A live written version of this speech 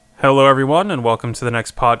Hello, everyone, and welcome to the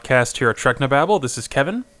next podcast here at Treknobabble. This is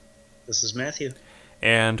Kevin, This is Matthew.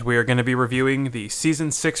 and we are going to be reviewing the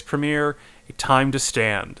Season 6 premiere, A Time to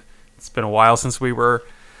Stand. It's been a while since we were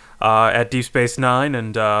at Deep Space Nine,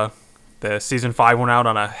 and the Season 5 went out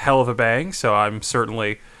on a hell of a bang, so I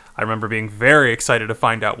remember being very excited to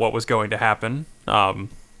find out what was going to happen.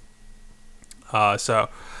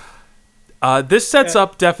 This sets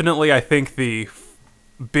up definitely, I think, the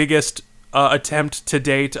biggest attempt to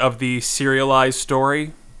date of the serialized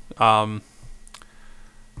story. I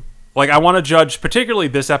want to judge particularly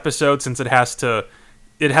this episode since it has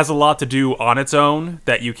a lot to do on its own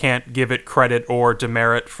that you can't give it credit or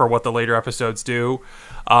demerit for what the later episodes do.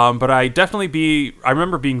 But I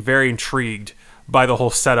remember being very intrigued by the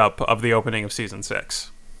whole setup of the opening of season 6.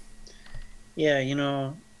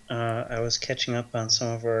 Yeah, I was catching up on some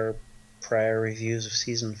of our prior reviews of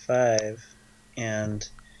season 5, and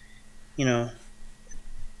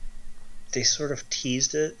they sort of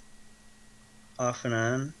teased it off and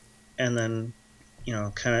on, and then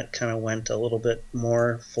kind of went a little bit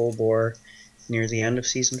more full bore near the end of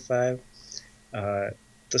season 5. The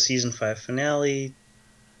season 5 finale,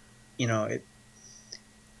 I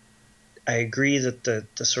agree that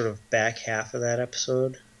the sort of back half of that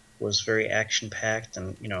episode was very action packed,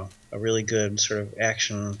 and a really good sort of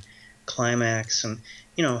action climax, and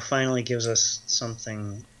finally gives us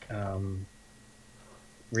something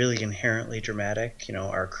really inherently dramatic,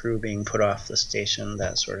 our crew being put off the station,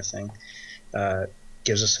 that sort of thing.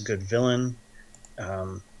 Gives us a good villain.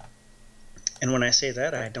 And when I say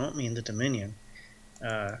that, I don't mean the Dominion.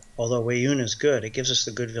 Although Weyoun is good, it gives us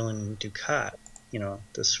a good villain, Dukat,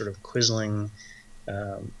 this sort of quisling,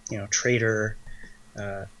 traitor,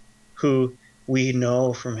 who we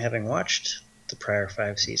know from having watched the prior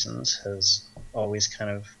 5 seasons has always kind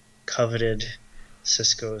of coveted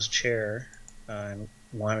Sisko's chair and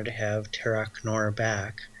wanted to have Terok Nor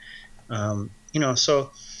back.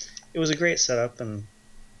 So it was a great setup, and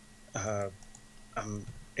I'm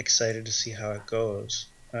excited to see how it goes.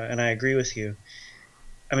 And I agree with you.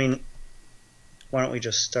 I mean, why don't we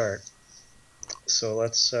just start? So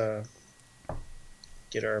let's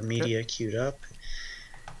get our media queued up,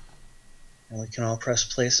 and we can all press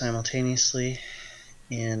play simultaneously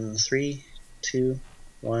in 3, 2,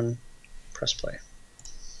 1, press play.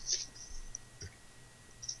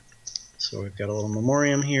 So we've got a little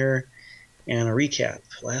memoriam here and a recap.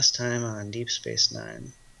 Last time on Deep Space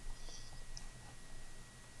Nine.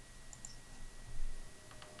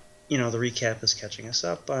 The recap is catching us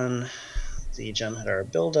up on the Jem'Hadar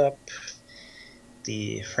buildup,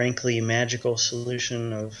 the frankly magical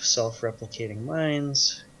solution of self-replicating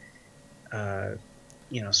minds, sort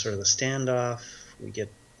of the standoff. We get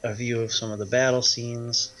a view of some of the battle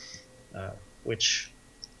scenes, which,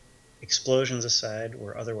 explosions aside,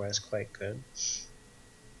 were otherwise quite good.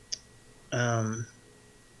 I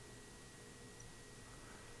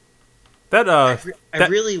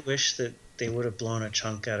really wish that they would have blown a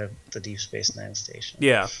chunk out of the Deep Space Nine station.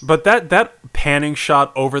 Yeah, but that panning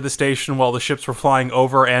shot over the station while the ships were flying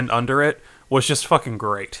over and under it was just fucking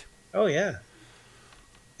great. Oh yeah.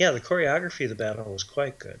 Yeah, the choreography of the battle was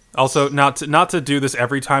quite good. Also, not to do this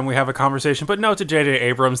every time we have a conversation, but note to J.J.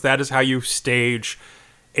 Abrams, that is how you stage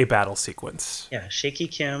a battle sequence. Yeah, shaky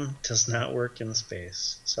cam does not work in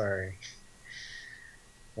space. Sorry.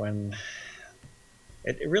 When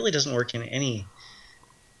it really doesn't work in any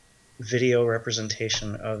video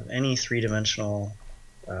representation of any three-dimensional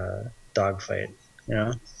dogfight,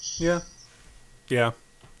 Yeah.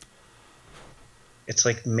 It's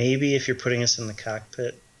like maybe if you're putting us in the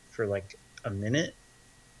cockpit for like a minute,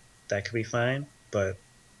 that could be fine, but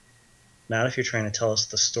not if you're trying to tell us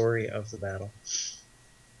the story of the battle.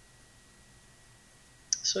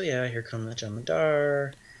 So yeah, here come the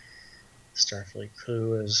Jem'Hadar. Starfleet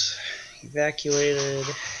crew is evacuated.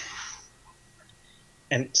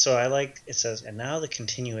 And so it says, and now the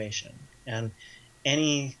continuation. And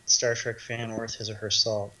any Star Trek fan worth his or her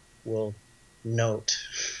salt will note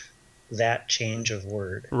that change of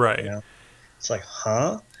word. Right. It's like,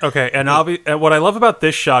 huh? Okay, and what I love about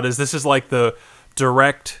this shot is this is like the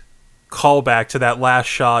direct callback to that last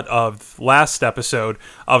shot of last episode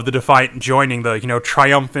of the Defiant joining the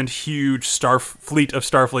triumphant huge fleet of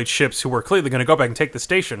Starfleet ships who were clearly going to go back and take the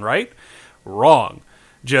station, right? Wrong.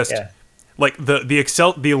 Just like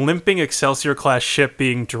the limping Excelsior class ship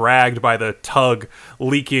being dragged by the tug,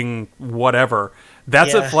 leaking whatever.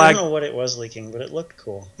 That's a flag. I don't know what it was leaking, but it looked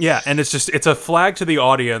cool. Yeah, and it's a flag to the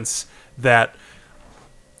audience that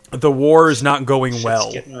the war is not going well.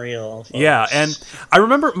 It's getting real. Folks. Yeah, and I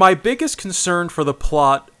remember my biggest concern for the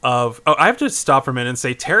plot of... I have to stop for a minute and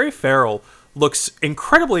say Terry Farrell looks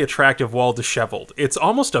incredibly attractive while disheveled. It's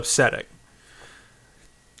almost upsetting.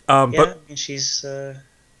 Yeah, But I mean, she's.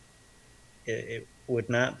 It would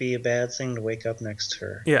not be a bad thing to wake up next to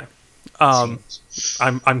her. yeah, It seems.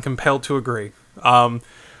 I'm compelled to agree.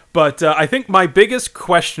 But I think my biggest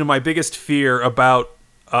question, my biggest fear about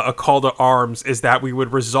a call to arms is that we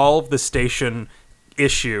would resolve the station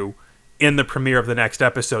issue in the premiere of the next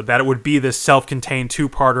episode. That it would be this self-contained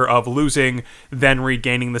two-parter of losing, then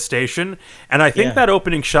regaining the station. And I think Yeah. that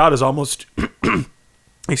opening shot is almost,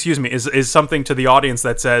 excuse me, is something to the audience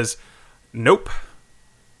that says, nope,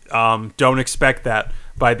 don't expect that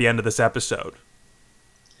by the end of this episode.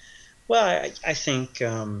 Well, I think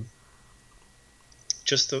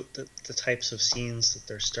just the types of scenes that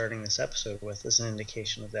they're starting this episode with is an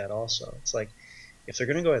indication of that also. It's like, if they're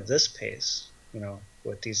going to go at this pace,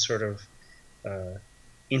 with these sort of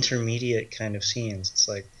intermediate kind of scenes, it's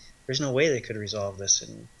like, there's no way they could resolve this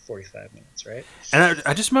in 45 minutes, right? And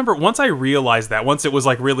I just remember once I realized that, once it was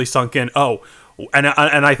like really sunk in, and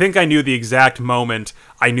I think I knew the exact moment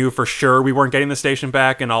I knew for sure we weren't getting the station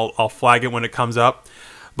back, and I'll flag it when it comes up.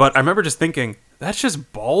 But I remember just thinking, that's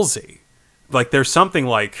just ballsy. Like, there's something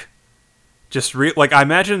like, like, I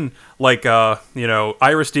imagine, like,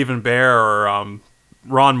 Ira Stephen Bear or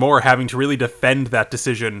Ron Moore having to really defend that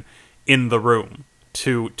decision in the room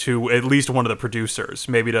to at least one of the producers,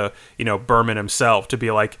 maybe to, Berman himself, to be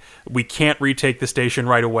like, we can't retake the station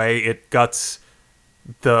right away. It guts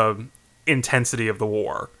the intensity of the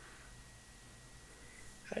war.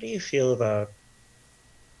 How do you feel about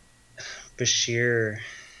Bashir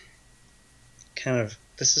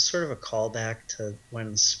this is sort of a callback to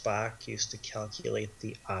when Spock used to calculate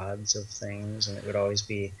the odds of things, and it would always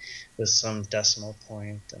be with some decimal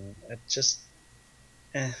point, and it just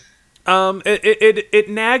It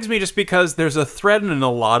nags me just because there's a thread in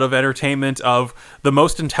a lot of entertainment of the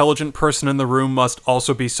most intelligent person in the room must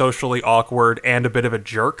also be socially awkward and a bit of a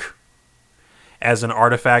jerk as an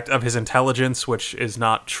artifact of his intelligence, which is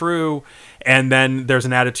not true. And then there's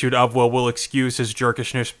an attitude of, well, we'll excuse his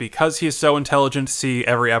jerkishness because he's so intelligent. See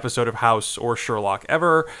every episode of House or Sherlock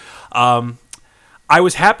ever. I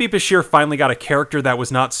was happy Bashir finally got a character that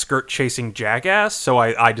was not skirt-chasing jackass, so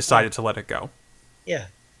I decided to let it go. Yeah.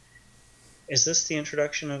 Is this the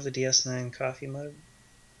introduction of the DS9 coffee mug?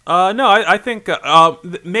 No, I think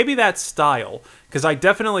maybe that style, because I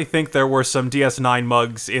definitely think there were some DS9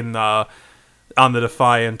 mugs in on the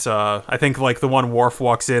Defiant. I think like the one Worf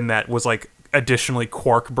walks in that was like additionally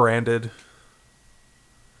Quark branded.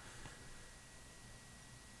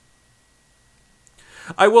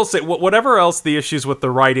 I will say, whatever else the issues with the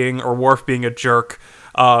writing or Worf being a jerk,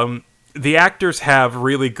 the actors have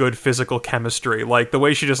really good physical chemistry. Like the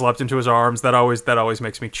way she just leapt into his arms, that always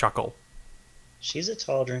makes me chuckle. She's a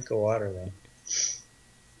tall drink of water, though.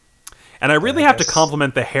 And I really have to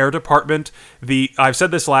compliment the hair department. I've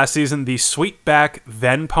said this last season, the sweep back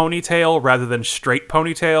then ponytail rather than straight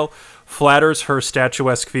ponytail flatters her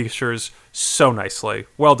statuesque features so nicely.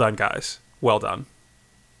 Well done, guys. Well done.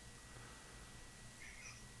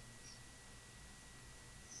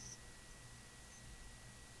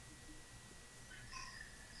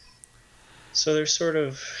 So they're sort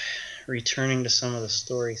of returning to some of the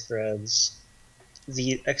story threads.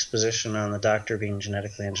 The exposition on the Doctor being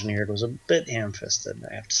genetically engineered was a bit ham-fisted,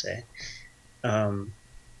 I have to say.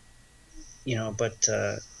 But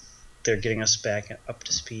they're getting us back up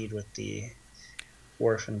to speed with the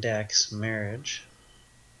Worf and Dax marriage.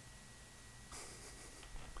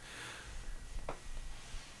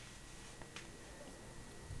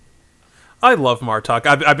 I love Martok.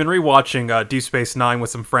 I've been rewatching Deep Space Nine with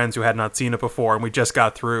some friends who had not seen it before, and we just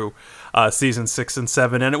got through season 6 and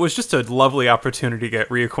 7, and it was just a lovely opportunity to get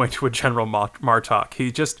reacquainted with General Martok.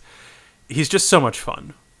 He's just so much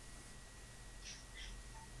fun.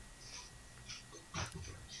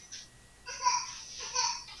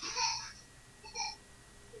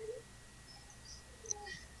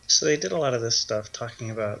 So they did a lot of this stuff talking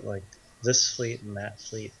about like this fleet and that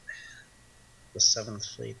fleet, the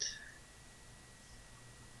 7th fleet.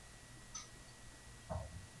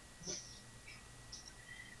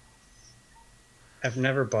 I've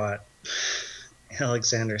never bought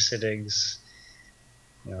Alexander Siddig's,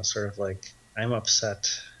 sort of like, I'm upset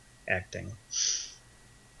acting.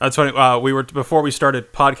 That's funny. Before we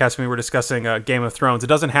started podcasting, we were discussing Game of Thrones. It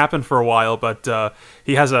doesn't happen for a while, but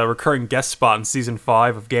he has a recurring guest spot in season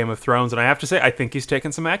 5 of Game of Thrones, and I have to say, I think he's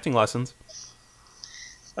taken some acting lessons.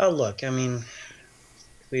 Oh, look, I mean,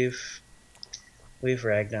 we've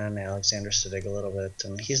ragged on Alexander Siddig a little bit,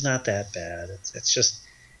 and he's not that bad.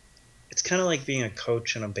 It's kind of like being a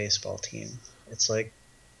coach in a baseball team. It's like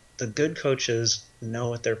the good coaches know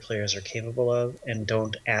what their players are capable of and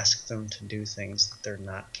don't ask them to do things that they're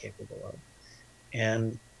not capable of.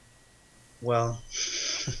 And, well,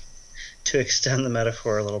 to extend the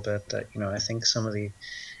metaphor a little bit, I think some of the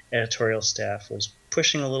editorial staff was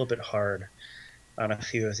pushing a little bit hard on a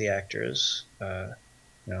few of the actors.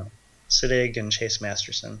 Siddig and Chase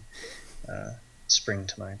Masterson spring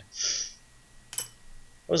to mind. It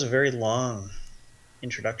was a very long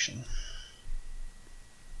introduction.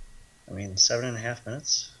 I mean, 7.5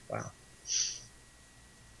 minutes? Wow.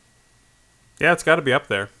 Yeah, it's got to be up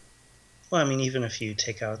there. Well, I mean, even if you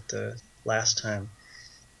take out the last time,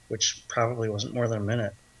 which probably wasn't more than a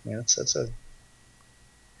minute,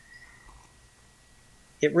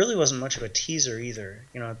 it really wasn't much of a teaser either.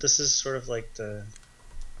 This is sort of like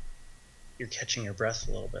you're catching your breath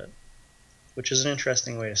a little bit, which is an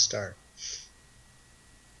interesting way to start.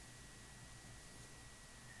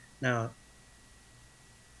 Now,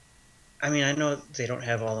 I mean, I know they don't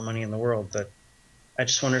have all the money in the world, but I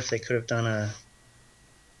just wonder if they could have done a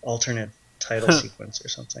alternate title sequence or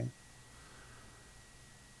something.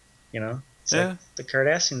 It's like the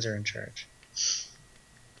Cardassians are in charge.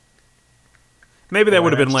 Maybe they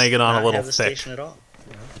would have been laying it on a little have the thick. Station at all.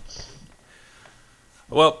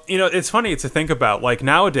 Well, it's funny to think about. Like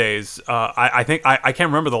nowadays, I think I can't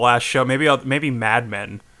remember the last show. Maybe Mad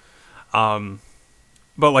Men.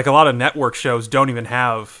 But like a lot of network shows don't even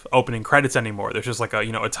have opening credits anymore. There's just like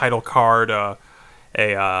a title card, a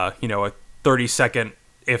 30-second,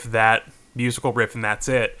 if that, musical riff, and that's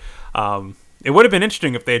it. It would have been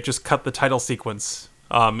interesting if they had just cut the title sequence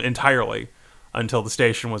entirely until the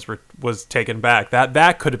station was taken back.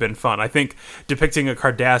 That could have been fun. I think depicting a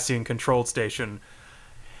Cardassian-controlled station.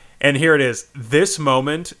 And here it is. This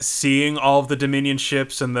moment, seeing all of the Dominion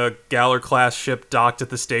ships and the Galler-class ship docked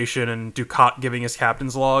at the station and Dukat giving his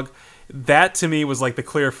captain's log, that to me was like the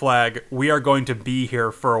clear flag. We are going to be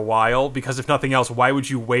here for a while, because if nothing else, why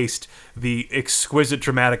would you waste the exquisite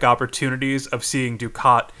dramatic opportunities of seeing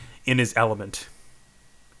Dukat in his element?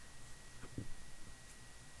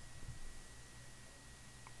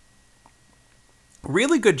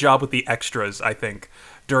 Really good job with the extras, I think,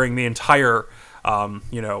 during the entire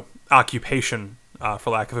occupation,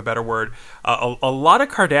 for lack of a better word. A lot of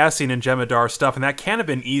Cardassian and Jemadar stuff, and that can have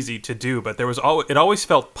been easy to do, but it always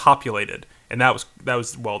felt populated, and that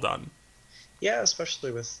was well done. Yeah,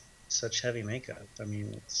 especially with such heavy makeup. I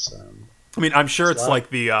mean, it's. I'm sure it's like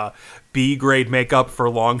the B grade makeup for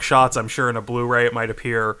long shots. I'm sure in a Blu-ray it might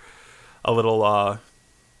appear a little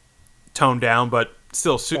toned down, but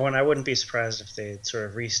still. And I wouldn't be surprised if they sort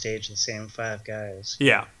of restaged the same 5 guys.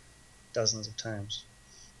 Yeah. Dozens of times.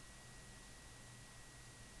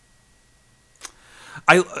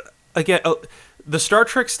 The Star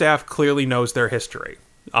Trek staff clearly knows their history,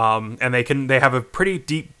 and they have a pretty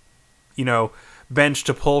deep, bench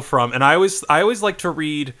to pull from. And I always like to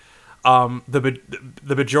read the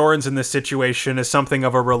Bajorans in this situation as something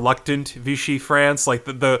of a reluctant Vichy France. Like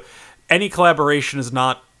any collaboration is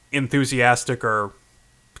not enthusiastic or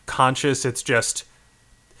conscious. It's just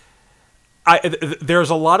there's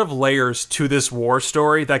a lot of layers to this war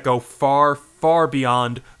story that go far, far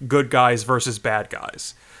beyond good guys versus bad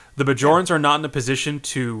guys. The Bajorans are not in a position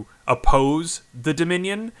to oppose the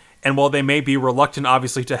Dominion, and while they may be reluctant,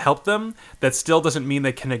 obviously, to help them, that still doesn't mean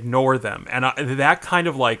they can ignore them. And that kind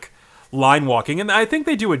of like line walking, and I think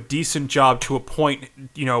they do a decent job to a point,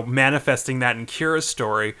 manifesting that in Kira's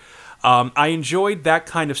story. I enjoyed that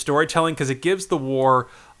kind of storytelling because it gives the war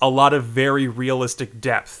a lot of very realistic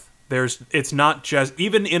depth. It's not just,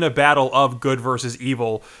 even in a battle of good versus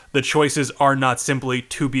evil, the choices are not simply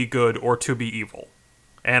to be good or to be evil.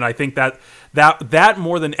 And I think that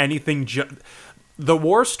more than anything, the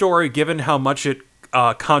war story, given how much it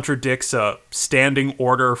contradicts a standing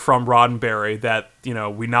order from Roddenberry that,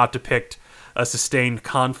 we not depict a sustained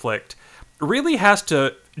conflict, really has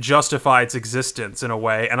to justify its existence in a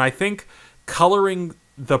way. And I think coloring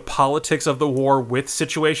the politics of the war with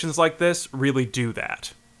situations like this really do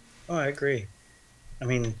that. Oh, I agree. I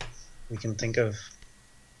mean, we can think of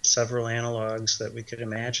several analogs that we could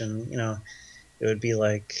imagine. It would be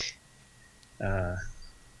like, I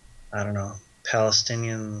don't know,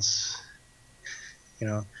 Palestinians,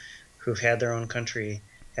 who've had their own country,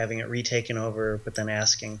 having it retaken over, but then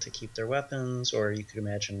asking to keep their weapons. Or you could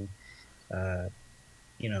imagine,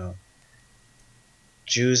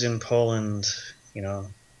 Jews in Poland,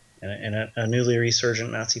 and a newly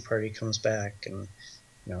resurgent Nazi party comes back and,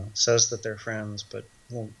 says that they're friends. But,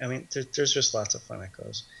 there's just lots of fun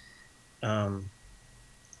echoes. Weyoun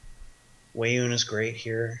is great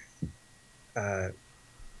here.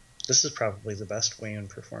 This is probably the best Weyoun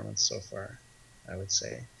performance so far, I would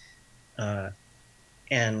say. uh,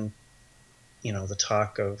 and the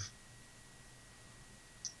talk of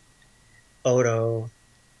Odo.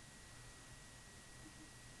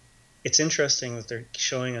 It's interesting that they're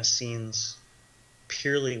showing us scenes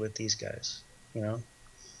purely with these guys. You know,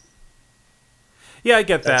 Yeah, I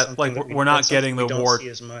get that's that. something Like, that we we're that's not something getting we the don't war. see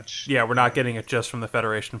as much. Yeah, we're not getting it just from the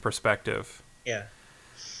Federation perspective. Yeah.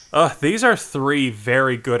 These are three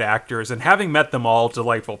very good actors, and having met them all,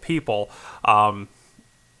 delightful people.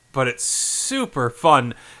 But it's super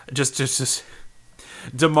fun. Just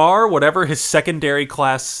Damar, whatever his secondary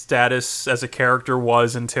class status as a character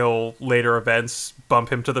was until later events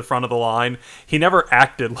bump him to the front of the line, he never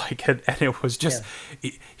acted like it, and it was just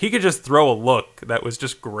he could just throw a look that was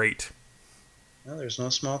just great. Well, there's no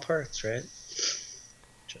small parts, right?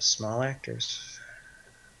 Just small actors.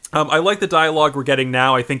 I like the dialogue we're getting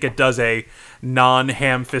now. I think it does a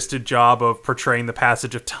non-ham-fisted job of portraying the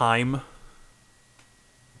passage of time.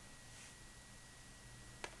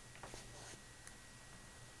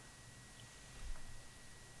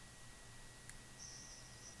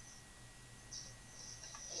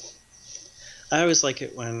 I always like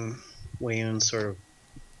it when Weyoun sort of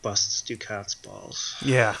busts Ducat's balls.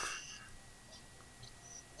 Yeah.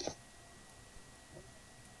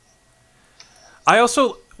 I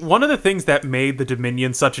also, one of the things that made the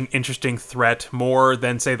Dominion such an interesting threat, more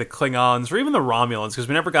than, say, the Klingons or even the Romulans, because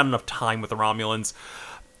we never got enough time with the Romulans,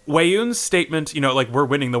 Weyoun's statement, like, we're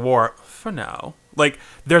winning the war for now. Like,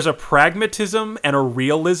 there's a pragmatism and a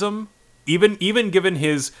realism. Even given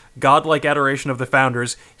his godlike adoration of the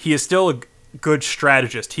Founders, he is still a good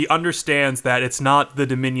strategist. He understands that it's not the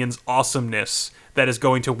Dominion's awesomeness that is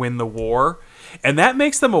going to win the war. And that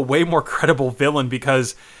makes them a way more credible villain,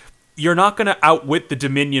 because you're not going to outwit the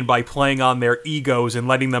Dominion by playing on their egos and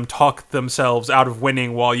letting them talk themselves out of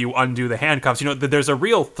winning while you undo the handcuffs. There's a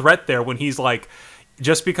real threat there when he's like,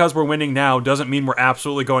 just because we're winning now doesn't mean we're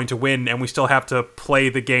absolutely going to win, and we still have to play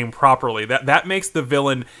the game properly. That makes the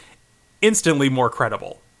villain instantly more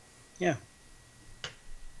credible. Yeah.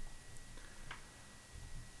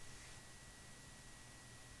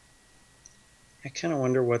 I kind of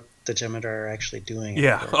wonder what the Jem'Hadar are actually doing.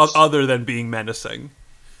 Yeah, other than being menacing.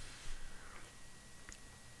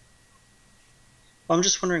 Well, I'm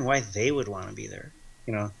just wondering why they would want to be there.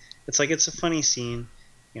 It's like, it's a funny scene,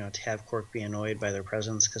 to have Quark be annoyed by their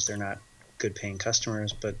presence because they're not good paying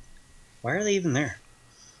customers, but why are they even there?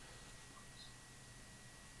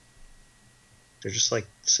 They're just like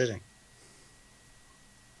sitting,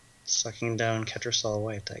 sucking down Ketracel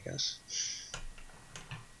White, I guess.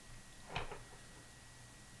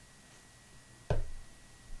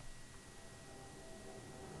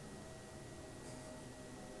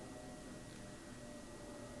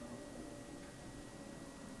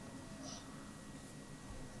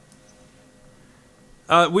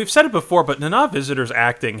 We've said it before, but Nana Visitor's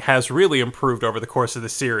acting has really improved over the course of the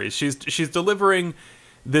series. She's delivering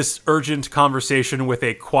this urgent conversation with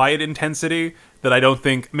a quiet intensity that I don't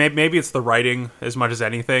think... Maybe it's the writing as much as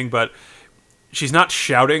anything, but she's not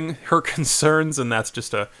shouting her concerns, and that's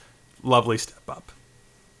just a lovely step up.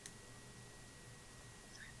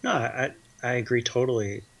 No, I agree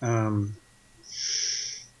totally.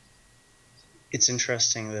 It's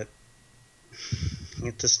interesting that I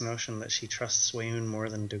get this notion that she trusts Weyoun more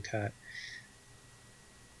than Dukat.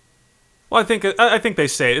 Well, I think they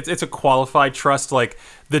say it's a qualified trust. Like,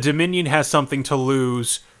 the Dominion has something to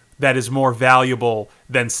lose that is more valuable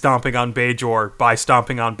than stomping on Bajor by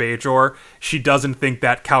stomping on Bajor. She doesn't think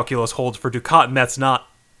that calculus holds for Dukat, and that's not...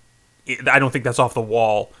 I don't think that's off the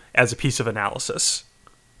wall as a piece of analysis.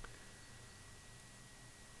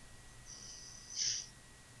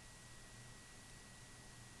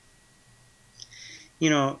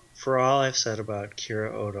 For all I've said about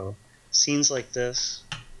Kira Odo, scenes like this,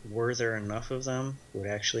 were there enough of them, would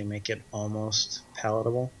actually make it almost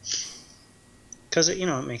palatable. Because it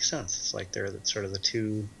makes sense. It's like they're sort of the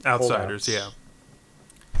two outsiders, holdouts.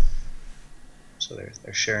 Yeah. So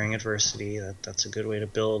they're sharing adversity. That's a good way to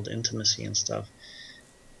build intimacy and stuff.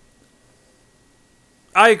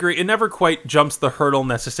 I agree. It never quite jumps the hurdle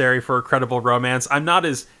necessary for a credible romance. I'm not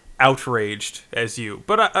as outraged as you,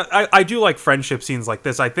 but I do like friendship scenes like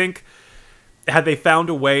this. I think had they found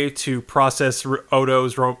a way to process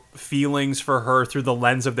Odo's feelings for her through the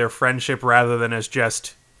lens of their friendship rather than as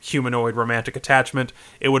just humanoid romantic attachment,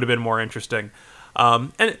 it would have been more interesting.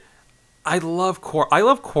 And I love Quark. I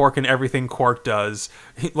love Quark and everything Quark does.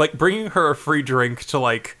 Like, bringing her a free drink to,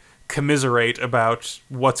 like, commiserate about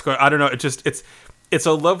what's going... I don't know, it's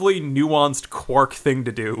a lovely, nuanced Quark thing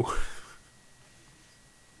to do.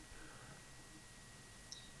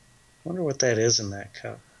 I wonder what that is in that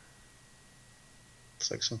cup. It's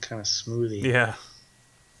like some kind of smoothie. Yeah.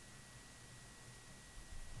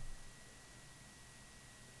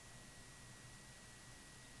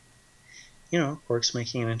 Quark's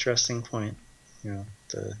making an interesting point.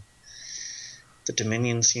 The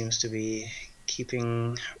Dominion seems to be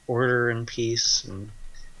keeping order and peace and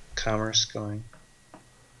commerce going.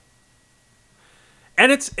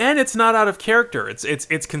 And it's not out of character.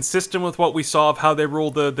 It's consistent with what we saw of how they rule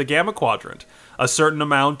the Gamma Quadrant. A certain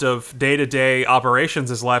amount of day-to-day operations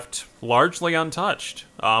is left largely untouched.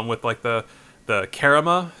 With like the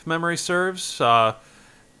Karama, if memory serves,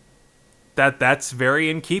 that's very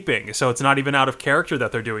in keeping. So it's not even out of character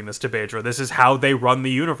that they're doing this to Bedra. This is how they run the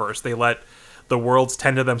universe. They let the worlds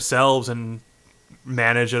tend to themselves and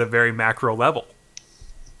manage at a very macro level.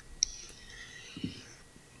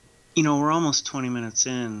 We're almost 20 minutes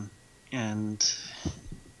in, and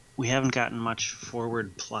we haven't gotten much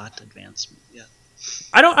forward plot advancement yet.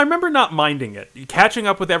 I remember not minding it. Catching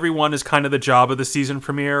up with everyone is kind of the job of the season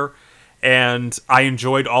premiere, and I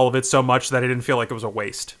enjoyed all of it so much that I didn't feel like it was a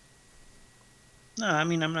waste. No, I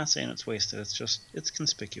mean, I'm not saying it's wasted. It's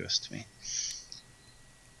conspicuous to me.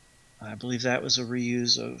 I believe that was a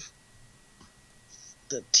reuse of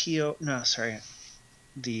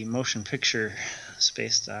the motion picture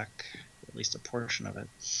space dock, at least a portion of it.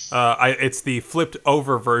 It's the flipped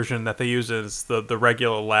over version that they use as the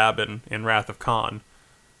regular lab in Wrath of Khan.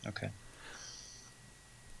 Okay.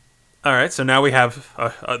 All right, so now we have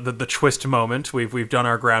the twist moment. We've done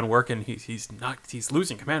our groundwork, and he's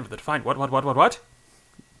losing command with the Defiant. What?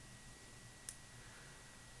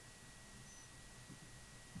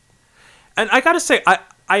 And I gotta say,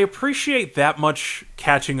 I appreciate that much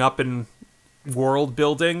catching up in world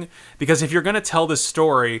building, because if you're gonna tell this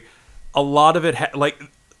story, a lot of it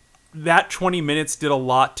that 20 minutes did a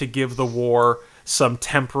lot to give the war some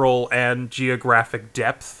temporal and geographic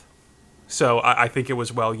depth. So I think it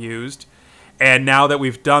was well used. And now that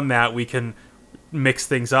we've done that, we can mix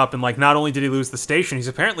things up. And not only did he lose the station, he's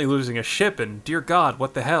apparently losing a ship. And dear God,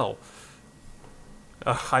 what the hell?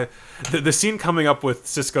 The scene coming up with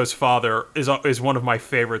Sisko's father is one of my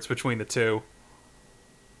favorites between the two.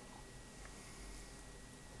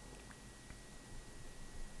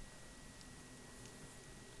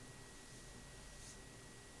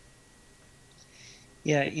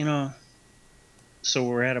 Yeah, so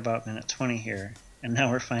we're at about minute 20 here, and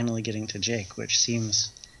now we're finally getting to Jake, which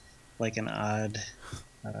seems like an odd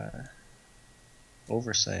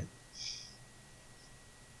oversight.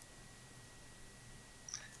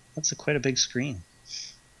 That's quite a big screen.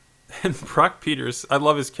 And Brock Peters, I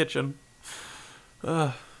love his kitchen.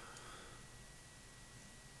 I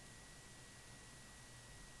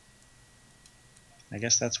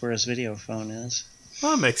guess that's where his video phone is.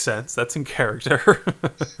 Well, that makes sense. That's in character.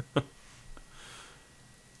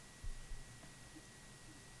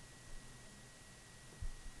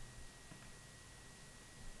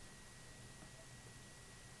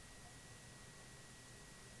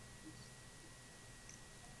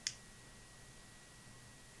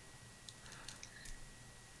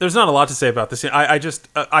 There's not a lot to say about this. I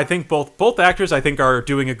think both actors are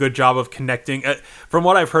doing a good job of connecting. From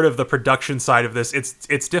what I've heard of the production side of this,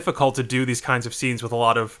 it's difficult to do these kinds of scenes with a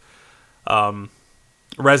lot of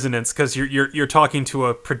resonance, because you're talking to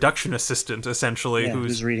a production assistant essentially,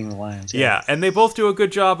 who's reading the lines. Yeah, and they both do a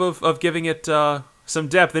good job of giving it some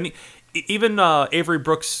depth. And even Avery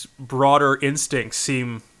Brooks' broader instincts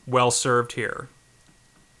seem well served here.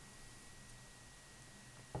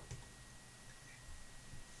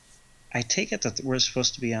 I take it that we're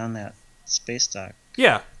supposed to be on that space dock.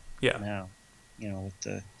 Yeah. Now, with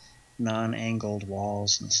the non-angled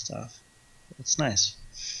walls and stuff. It's nice.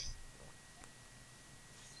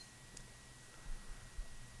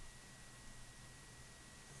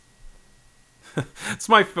 It's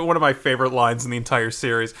one of my favorite lines in the entire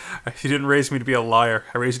series. You didn't raise me to be a liar.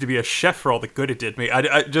 I raised you to be a chef for all the good it did me.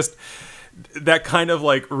 I just... that kind of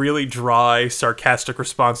really dry, sarcastic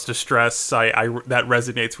response to stress, that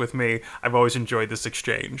resonates with me. I've always enjoyed this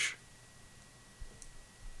exchange.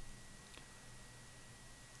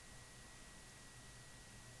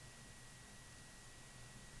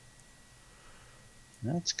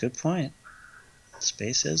 That's a good point.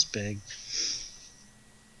 Space is big.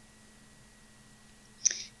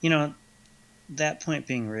 That point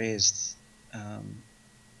being raised,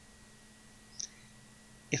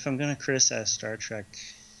 if I'm going to criticize Star Trek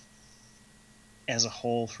as a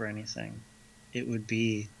whole for anything, it would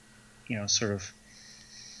be, sort of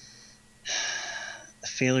a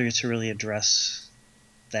failure to really address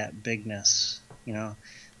that bigness.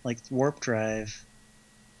 Like warp drive,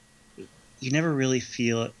 you never really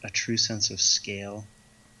feel a true sense of scale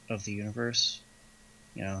of the universe.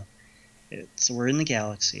 You know, we're in the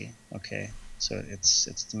galaxy, okay? So it's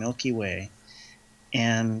the Milky Way,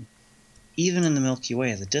 and even in the Milky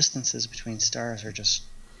Way, the distances between stars are just,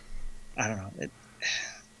 I don't know.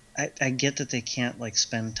 I get that they can't like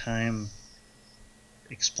spend time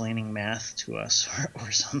explaining math to us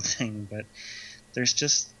or something, but there's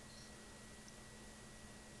just,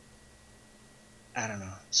 I don't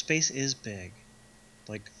know. Space is big.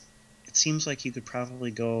 Like, it seems like you could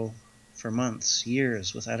probably go for months,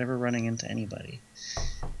 years, without ever running into anybody.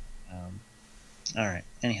 All right.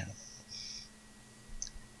 Anyhow,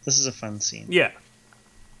 this is a fun scene. Yeah.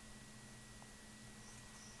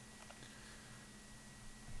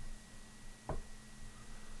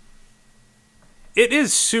 It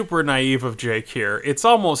is super naive of Jake here. It's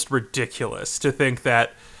almost ridiculous to think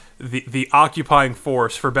that the occupying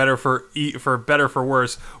force, for better for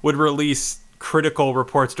worse, would release critical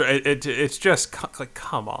reports. It's just like,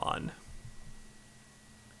 come on.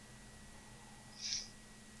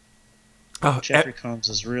 Jeffrey Combs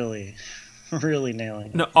is really, really nailing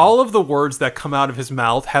it. No, all of the words that come out of his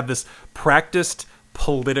mouth have this practiced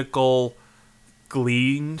political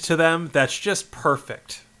gleam to them that's just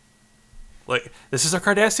perfect. Like, this is a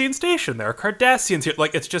Cardassian station. There are Cardassians here.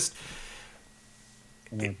 Like, it's just...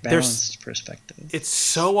 From a balanced perspective. It's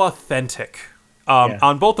so authentic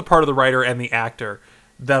on both the part of the writer and the actor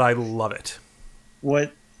that I love it.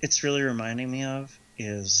 What it's really reminding me of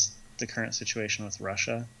is the current situation with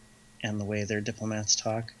Russia and the way their diplomats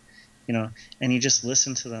talk, you know, and you just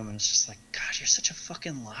listen to them and it's just like, God, you're such a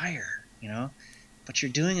fucking liar, you know, but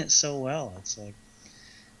you're doing it so well. It's like,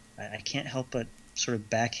 I can't help but sort of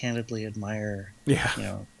backhandedly admire, you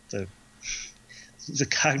know, the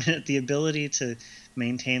ability to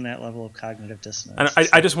maintain that level of cognitive dissonance. And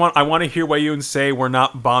I want to hear Wei-Yun say we're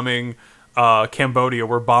not bombing Cambodia,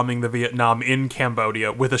 we're bombing the Vietnam in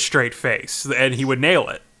Cambodia with a straight face, and he would nail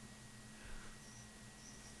it.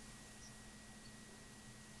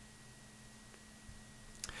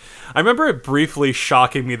 I remember it briefly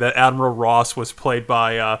shocking me that Admiral Ross was played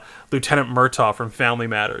by Lieutenant Murtaugh from Family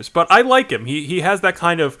Matters, but I like him. He has that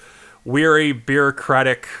kind of weary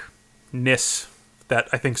bureaucratic-ness that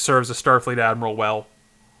I think serves a Starfleet Admiral well.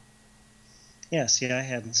 Yeah, see, I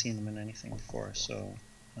hadn't seen him in anything before, so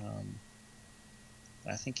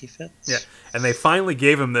I think he fits. Yeah, and they finally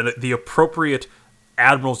gave him the appropriate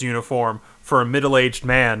Admiral's uniform for a middle-aged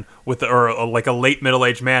man like a late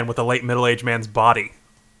middle-aged man with a late middle-aged man's body.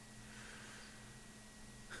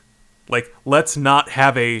 Like, let's not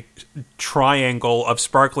have a triangle of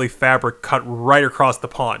sparkly fabric cut right across the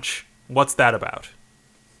paunch. What's that about?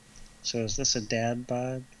 So is this a dad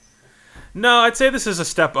bod? No, I'd say this is a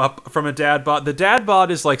step up from a dad bod. The dad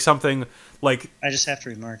bod is like something like... I just have to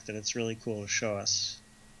remark that it's really cool to show us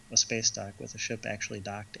a space dock with a ship actually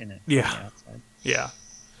docked in it. Yeah. Yeah.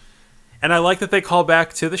 And I like that they call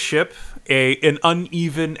back to the ship, an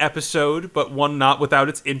uneven episode, but one not without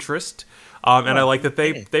its interest. And I like that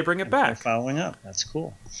they bring it back. They're following up. That's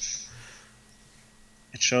cool.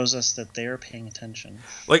 It shows us that they are paying attention.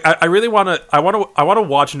 Like, I really want to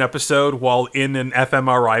watch an episode while in an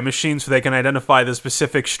fMRI machine so they can identify the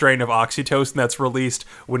specific strain of oxytocin that's released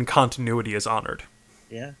when continuity is honored.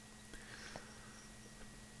 Yeah.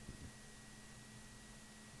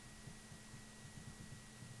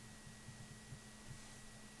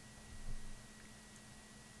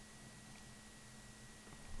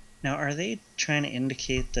 Now, are they trying to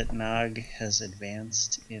indicate that Nog has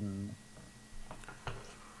advanced in,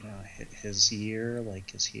 you know, his year?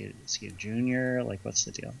 Like, is he a junior? Like, what's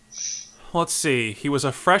the deal? Let's see. He was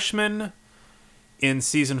a freshman in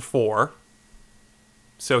season 4,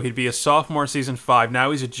 so he'd be a sophomore season 5.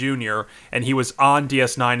 Now he's a junior, and he was on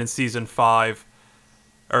DS9 in season 5,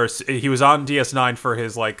 or he was on DS9 for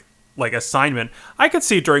his like assignment. I could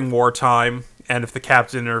see during wartime. And if the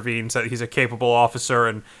captain intervenes, that he's a capable officer,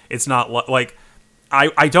 and it's not like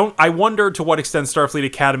I wonder to what extent Starfleet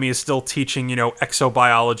Academy is still teaching, you know,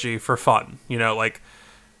 exobiology for fun. You know, like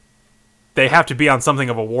they have to be on something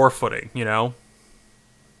of a war footing, you know.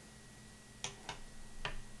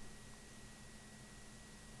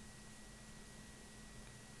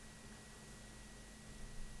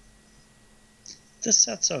 This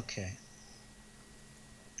set's okay.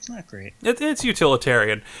 It's not great. It's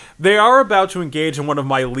utilitarian. They are about to engage in one of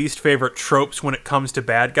my least favorite tropes when it comes to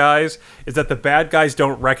bad guys, is that the bad guys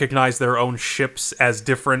don't recognize their own ships as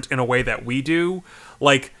different in a way that we do.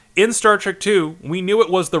 Like, in Star Trek II, we knew it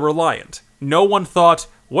was the Reliant. No one thought,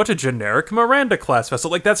 what a generic Miranda class vessel.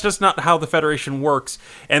 Like, that's just not how the Federation works.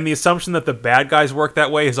 And the assumption that the bad guys work that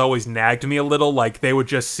way has always nagged me a little. Like, they would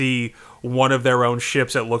just see one of their own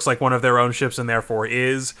ships that looks like one of their own ships and therefore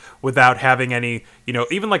is, without having any,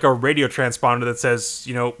 even like a radio transponder that says,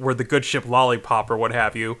 we're the good ship Lollipop or what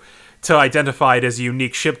have you, to identify it as a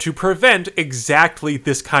unique ship to prevent exactly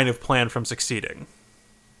this kind of plan from succeeding.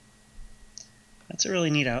 That's a really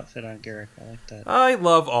neat outfit on Garrick. I like that. I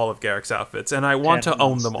love all of Garrick's outfits, and I want to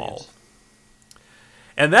own them all.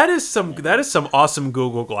 And that is some awesome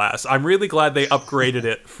Google Glass. I'm really glad they upgraded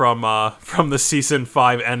it from the Season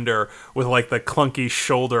 5 Ender with like the clunky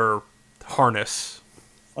shoulder harness.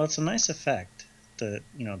 Well, it's a nice effect. The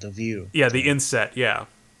view. Yeah, the inset. Yeah.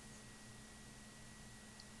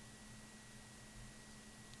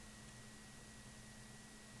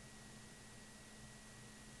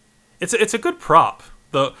 It's a good prop.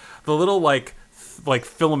 The little like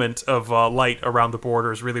filament of light around the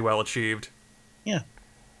border is really well achieved. Yeah.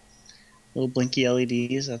 Little blinky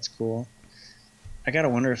LEDs, that's cool. I gotta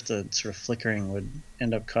wonder if the sort of flickering would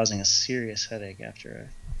end up causing a serious headache after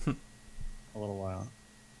a little while.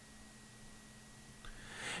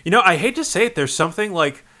 I hate to say it, there's something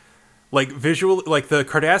like visual, like the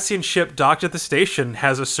Cardassian ship docked at the station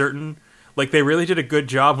has a certain, like they really did a good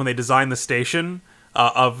job when they designed the station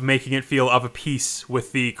of making it feel of a piece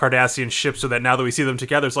with the Cardassian ship, so that now that we see them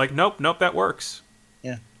together, it's like, nope, that works.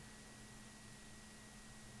 Yeah.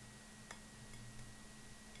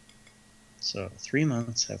 So 3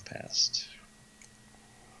 months have passed.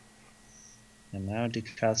 And now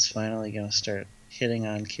Ducat's finally going to start hitting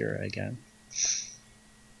on Kira again.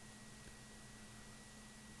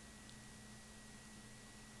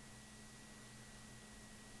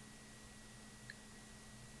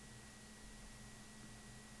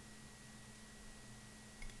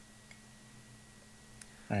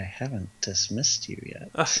 I haven't dismissed you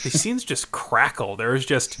yet. These scenes just crackle. There's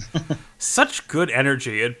just such good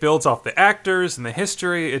energy. It builds off the actors and the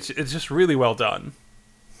history. It's just really well done.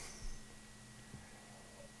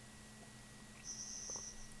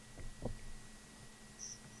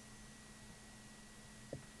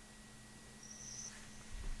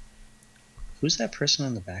 Who's that person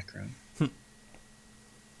in the background?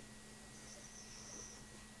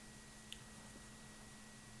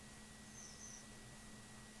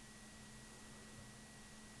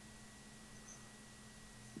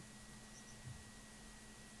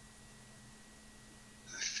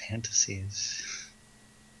 Fantasies.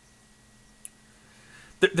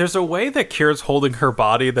 There's a way that Kira's holding her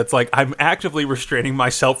body that's like, I'm actively restraining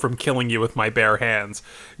myself from killing you with my bare hands.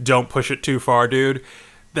 Don't push it too far, dude.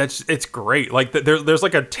 It's great. Like there's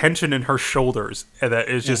like a tension in her shoulders that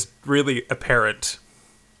is just really apparent.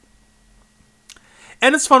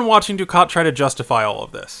 And it's fun watching Dukat try to justify all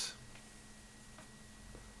of this.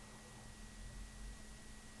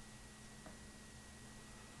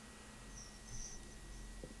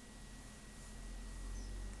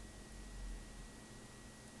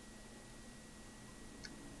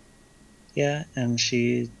 Yeah, and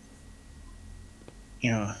she,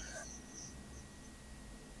 you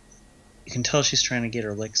can tell she's trying to get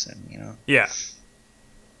her licks in, Yeah.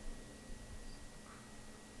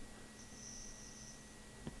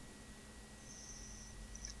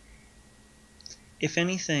 If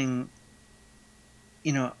anything,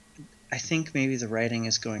 I think maybe the writing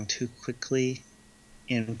is going too quickly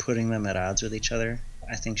in putting them at odds with each other.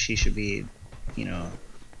 I think she should be,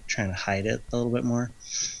 trying to hide it a little bit more.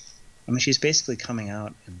 I mean, she's basically coming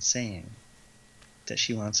out and saying that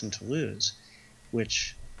she wants him to lose,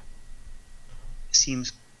 which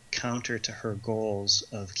seems counter to her goals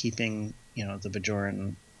of keeping, the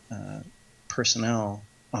Bajoran personnel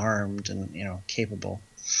armed and, capable.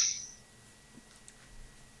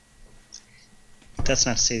 That's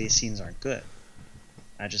not to say these scenes aren't good.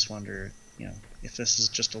 I just wonder, if this is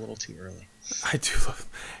just a little too early. I do love.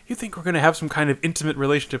 You think we're going to have some kind of intimate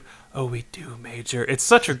relationship? Oh, we do, Major. It's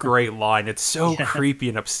such a great line. It's so creepy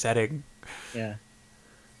and upsetting. Yeah.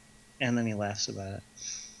 And then he laughs about it.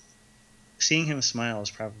 Seeing him smile is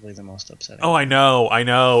probably the most upsetting. Oh, I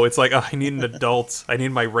know. It's like, I need an adult. I need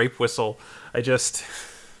my rape whistle. I just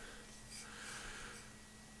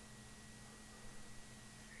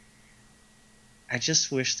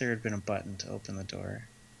wish there had been a button to open the door,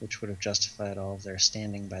 which would have justified all of their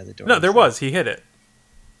standing by the door. No, there was. He hit it.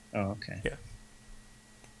 Oh, okay. Yeah.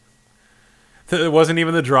 It wasn't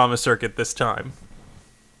even the drama circuit this time.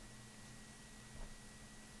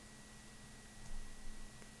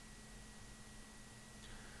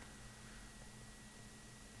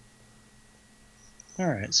 All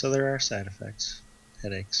right, so there are side effects.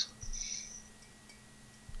 Headaches.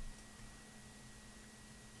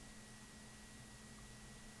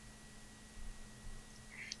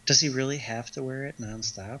 Does he really have to wear it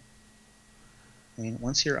nonstop? I mean,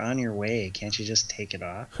 once you're on your way, can't you just take it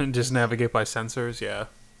off? And just navigate by sensors, yeah.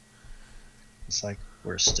 It's like,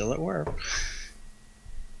 we're still at work.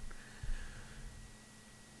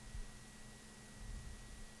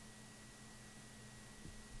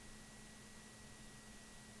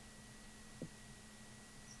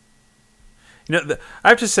 I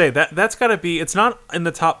have to say that's got to be. It's not in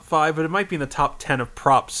the top 5, but it might be in the top 10 of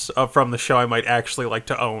props from the show I might actually like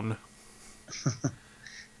to own.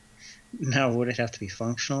 Now, would it have to be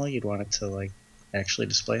functional? You'd want it to, like, actually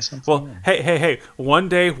display something? Well, hey. One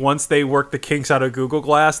day, once they work the kinks out of Google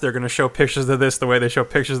Glass, they're going to show pictures of this the way they show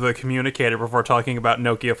pictures of the communicator before talking about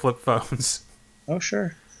Nokia flip phones. Oh,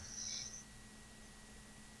 sure.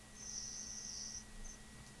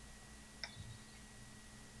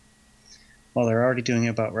 Well, they're already doing it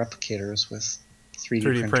about replicators with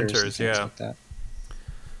 3D printers and things like that.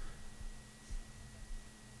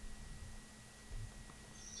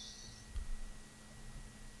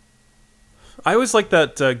 I always like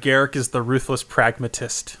that Garrick is the ruthless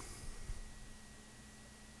pragmatist.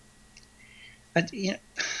 Did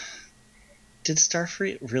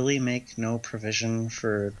Starfleet really make no provision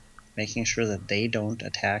for making sure that they don't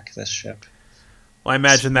attack this ship? Well, I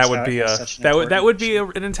imagine that would be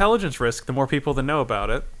an intelligence risk. The more people that know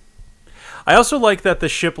about it. I also like that the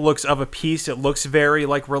ship looks of a piece. It looks very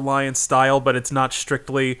like Reliant style, but it's not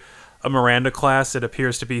strictly a Miranda class. It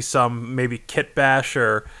appears to be some maybe Kit Bash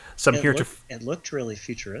or some It looked really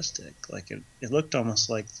futuristic. Like it looked almost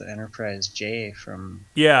like the Enterprise J from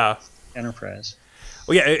Enterprise.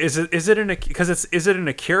 Well, yeah. Is it an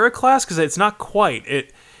Akira class? Because it's not quite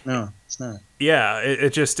it. No, it's not. Yeah,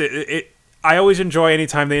 it I always enjoy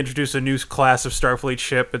anytime they introduce a new class of Starfleet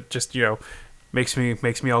ship. It just, makes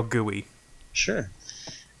me all gooey. Sure.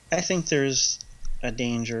 I think there's a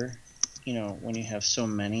danger, when you have so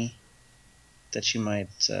many that you might,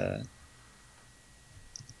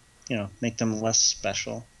 make them less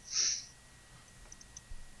special.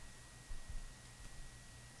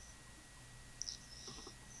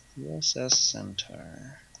 USS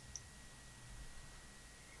Centaur.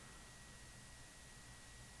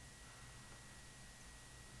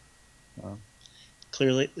 Well,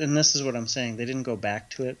 clearly, and this is what I'm saying, they didn't go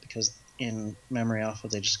back to it because in Memory Alpha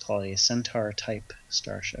they just call it a Centaur type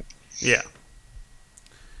starship. Yeah.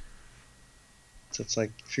 So it's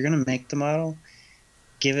like, if you're gonna make the model,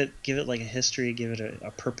 give it like a history, give it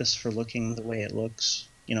a purpose for looking the way it looks.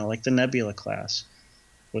 Like the Nebula class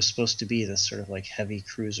was supposed to be this sort of like heavy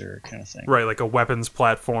cruiser kind of thing. Right, like a weapons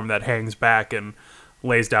platform that hangs back and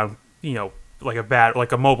lays down,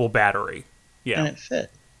 like a mobile battery. Yeah. And it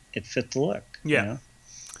fit. It fit the look. Yeah.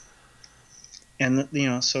 And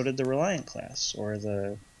so did the Reliant class or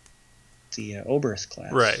the Oberth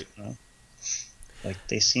class. Right. Like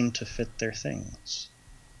they seem to fit their things.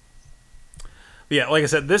 Yeah, like I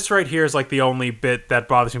said, this right here is like the only bit that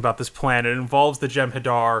bothers me about this plan. It involves the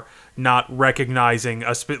Jem'Hadar not recognizing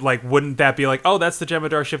wouldn't that be like, oh, that's the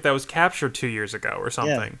Jem'Hadar ship that was captured 2 years ago or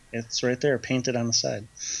something? Yeah, it's right there, painted on the side.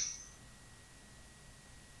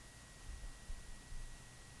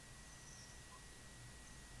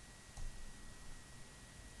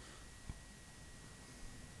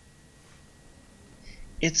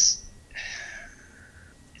 It's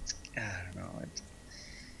I don't know.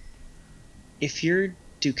 If you're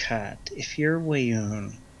Dukat, if you're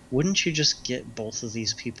Weyoun, wouldn't you just get both of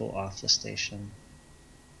these people off the station?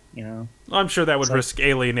 I'm sure that would risk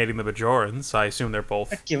alienating the Bajorans. I assume they're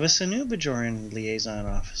both. Give us a new Bajoran liaison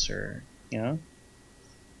officer.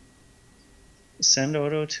 Send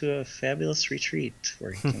Odo to a fabulous retreat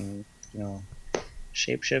where he can,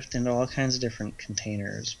 shapeshift into all kinds of different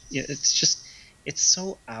containers. It's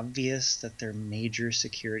so obvious that they're major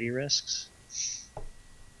security risks.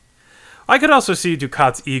 I could also see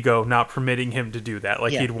Dukat's ego not permitting him to do that.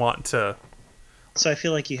 He'd want to. So I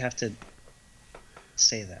feel like you have to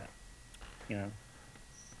say that,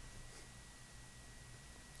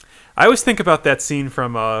 I always think about that scene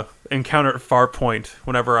from Encounter at Farpoint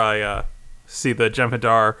whenever I see the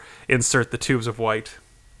Jem'Hadar insert the tubes of white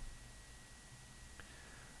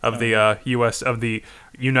of the U.S. of the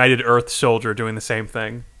United Earth soldier doing the same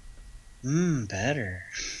thing. Better.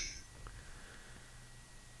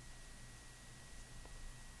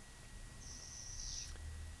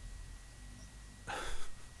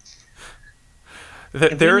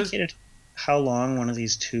 Have they indicated how long one of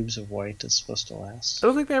these tubes of white is supposed to last? I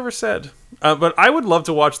don't think they ever said. But I would love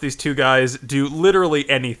to watch these two guys do literally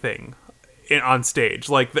anything on stage.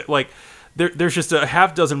 There's just a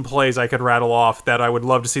half dozen plays I could rattle off that I would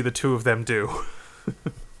love to see the two of them do.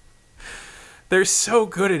 They're so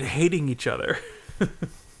good at hating each other.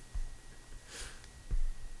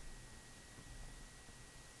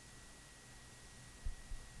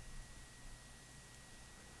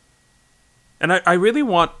 And I really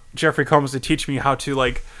want Jeffrey Combs to teach me how to,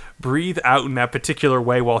 like, breathe out in that particular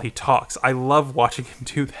way while he talks. I love watching him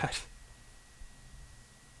do that.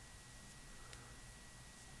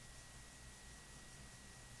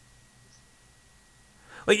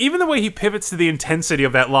 Like, even the way he pivots to the intensity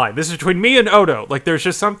of that line. This is between me and Odo. Like, there's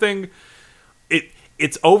just something...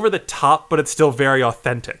 It's over the top, but it's still very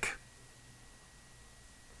authentic.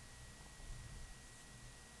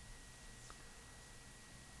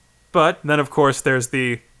 But then, of course, there's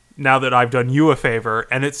the... Now that I've done you a favor,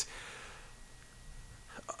 and it's...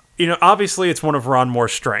 Obviously it's one of Ron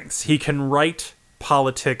Moore's strengths. He can write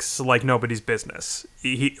politics like nobody's business.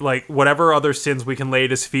 He like, whatever other sins we can lay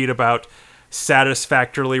at his feet about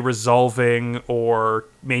satisfactorily resolving or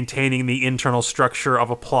maintaining the internal structure of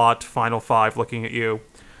a plot, Final Five looking at you.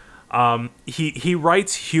 He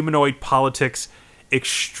writes humanoid politics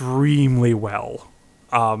extremely well.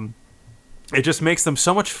 It just makes them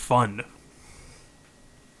so much fun.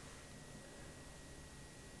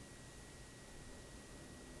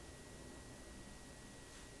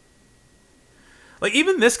 Like,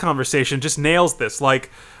 even this conversation just nails this.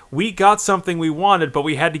 Like, we got something we wanted, but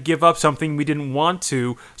we had to give up something we didn't want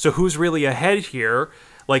to, so who's really ahead here?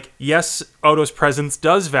 Like, yes, Odo's presence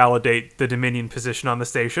does validate the Dominion position on the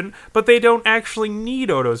station, but they don't actually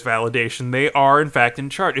need Odo's validation. They are, in fact,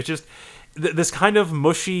 in charge. It's just this kind of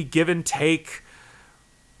mushy, give-and-take,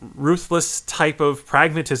 ruthless type of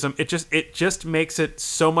pragmatism. It just makes it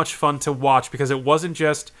so much fun to watch, because it wasn't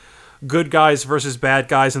just good guys versus bad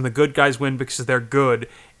guys, and the good guys win because they're good,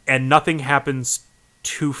 and nothing happens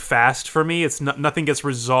too fast for me. It's nothing gets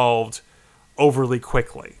resolved overly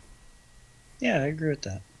quickly. Yeah, I agree with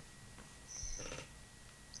that.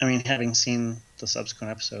 I mean, having seen the subsequent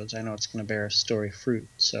episodes, I know it's going to bear story fruit,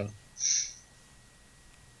 so...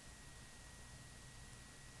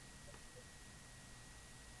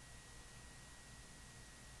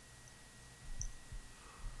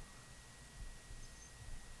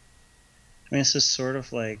 I mean, this is sort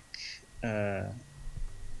of like in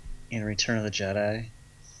Return of the Jedi,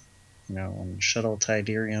 when Shuttle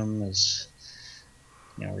Tydirium is,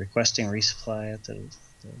 requesting resupply at the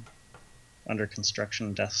under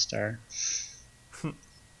construction Death Star.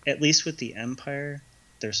 At least with the Empire,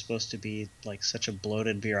 there's supposed to be like such a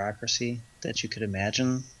bloated bureaucracy that you could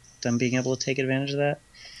imagine them being able to take advantage of that.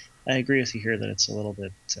 I agree with you here that it's a little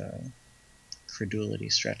bit credulity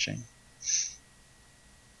stretching.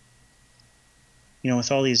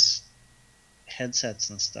 With all these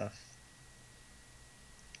headsets and stuff,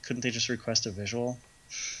 couldn't they just request a visual?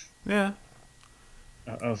 Yeah.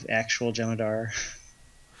 Of actual Jem'Hadar?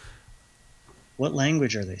 What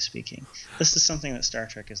language are they speaking? This is something that Star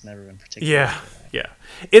Trek has never been particularly good at. Yeah.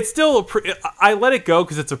 It's still... I let it go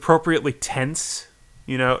because it's appropriately tense,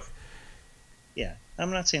 Yeah,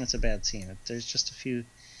 I'm not saying it's a bad scene. There's just a few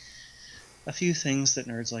things that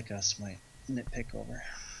nerds like us might nitpick over.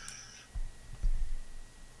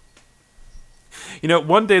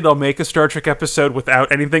 One day they'll make a Star Trek episode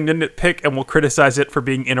without anything to nitpick, and we'll criticize it for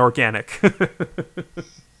being inorganic.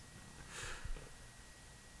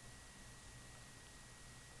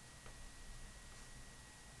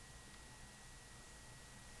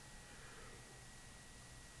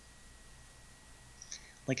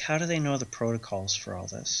 Like, how do they know the protocols for all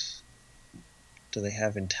this? Do they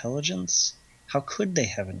have intelligence? How could they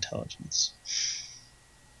have intelligence?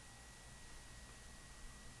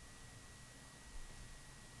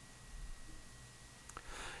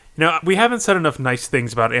 We haven't said enough nice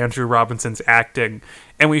things about Andrew Robinson's acting,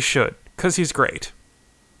 and we should, because he's great.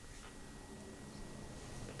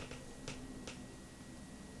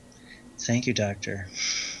 Thank you, Doctor.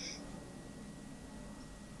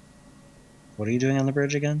 What are you doing on the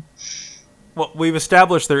bridge again? Well, we've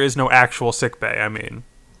established there is no actual sickbay, I mean.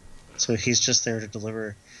 So he's just there to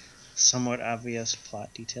deliver somewhat obvious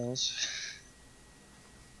plot details?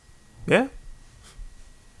 Yeah.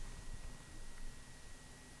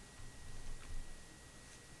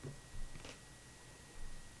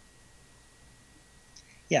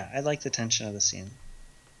 Yeah, I like the tension of the scene.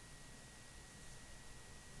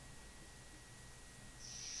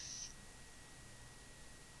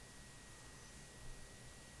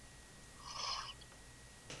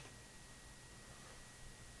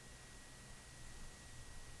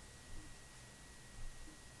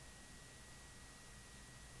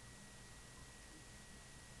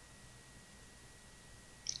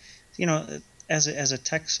 As a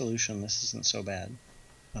tech solution, this isn't so bad.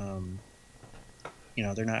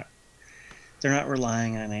 They're not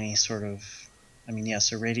relying on any sort of,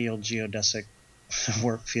 yes, a radial geodesic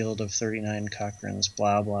warp field of 39 Cochranes,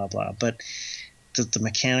 blah blah blah, but the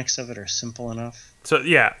mechanics of it are simple enough. So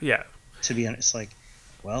yeah. to be honest, it's like,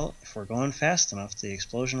 well, if we're going fast enough, the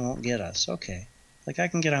explosion won't get us. Okay. Like, I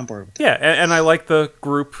can get on board with that. Yeah, and I like the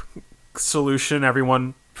group solution.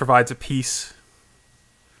 Everyone provides a piece.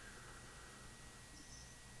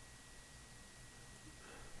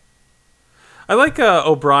 I like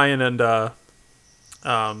O'Brien and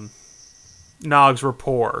Nog's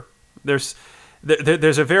rapport. There's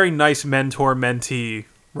a very nice mentor-mentee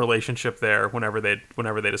relationship there whenever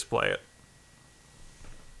they display it.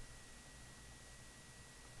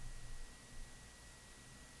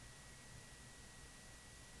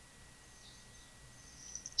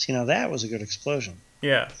 See, now that was a good explosion.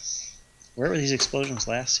 Yeah. Where were these explosions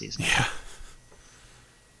last season? Yeah.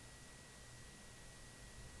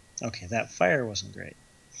 Okay, that fire wasn't great.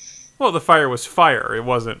 Well, the fire was fire. It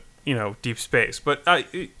wasn't, deep space. But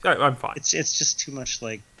I'm fine. It's just too much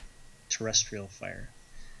like terrestrial fire.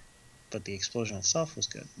 But the explosion itself was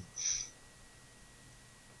good.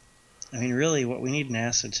 I mean, really, what we need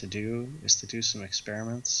NASA to do is to do some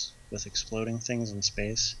experiments with exploding things in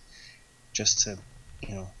space, just to,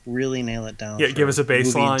 really nail it down. Yeah, give us a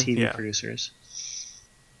baseline. Movie and TV producers.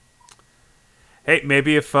 Hey,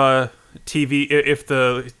 maybe if the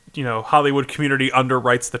Hollywood community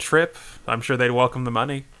underwrites the trip, I'm sure they'd welcome the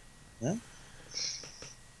money. Yeah.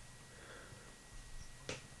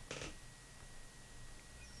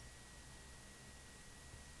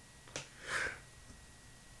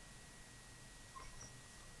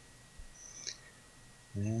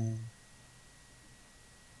 Yeah.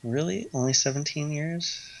 Really? Only 17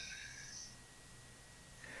 years?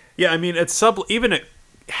 Yeah, I mean, even at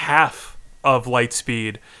half of light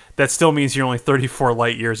speed, that still means you're only 34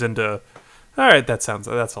 light years into. All right, that's a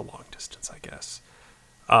long distance, I guess.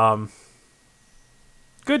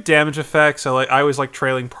 Good damage effects. I always like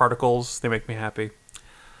trailing particles. They make me happy.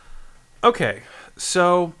 Okay,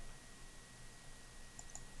 so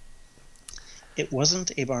it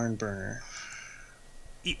wasn't a barn burner.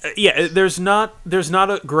 Yeah, there's not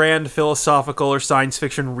a grand philosophical or science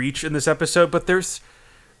fiction reach in this episode, but there's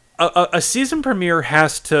a season premiere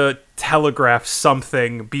has to telegraph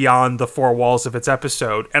something beyond the four walls of its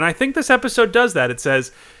episode, and I think this episode does that. It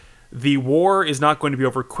says the war is not going to be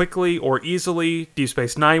over quickly or easily. Deep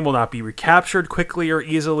Space Nine will not be recaptured quickly or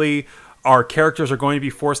easily. Our characters are going to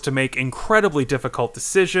be forced to make incredibly difficult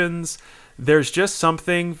decisions. There's just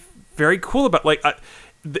something very cool about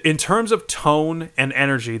in terms of tone and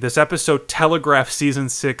energy, this episode telegraphs season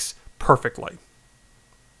 6 perfectly.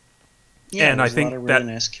 Yeah, and I think a lot of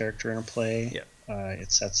really nice character interplay. Yeah.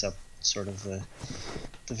 It sets up sort of the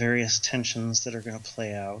various tensions that are going to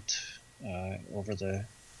play out over the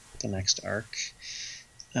next arc.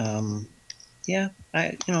 Yeah,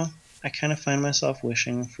 I kind of find myself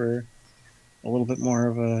wishing for a little bit more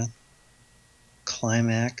of a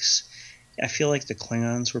climax. I feel like the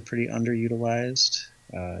Klingons were pretty underutilized.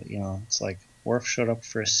 It's like Worf showed up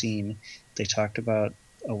for a scene, they talked about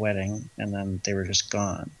a wedding, and then they were just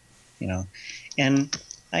gone, And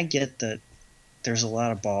I get that there's a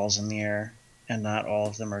lot of balls in the air, and not all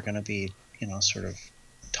of them are going to be, sort of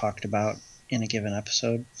talked about in a given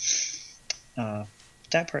episode.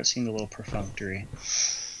 That part seemed a little perfunctory.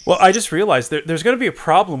 Well, I just realized there's going to be a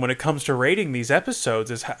problem when it comes to rating these episodes,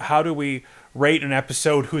 is how do we rate an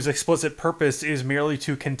episode whose explicit purpose is merely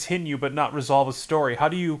to continue but not resolve a story? How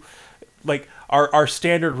do you, our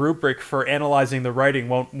standard rubric for analyzing the writing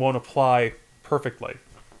won't apply perfectly?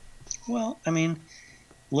 Well, I mean,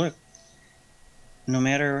 look, no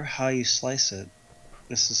matter how you slice it,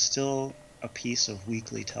 this is still a piece of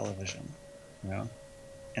weekly television,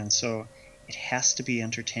 And so it has to be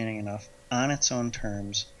entertaining enough on its own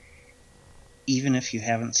terms, even if you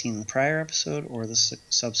haven't seen the prior episode or the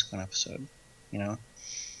subsequent episode,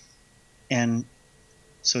 And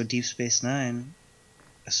so Deep Space Nine,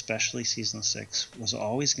 especially season 6, was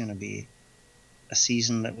always going to be a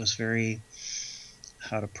season that was very,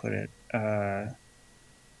 how to put it,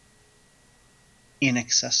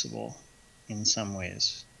 inaccessible in some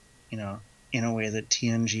ways, in a way that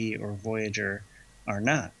TNG or Voyager are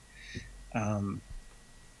not.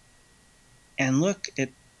 And look,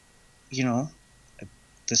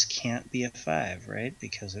 this can't be a 5, right?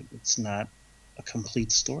 Because it's not a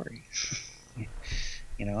complete story.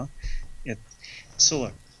 So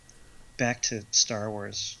look, back to Star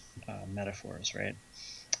Wars metaphors, right?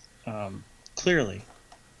 Clearly,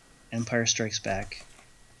 Empire Strikes Back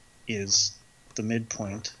is the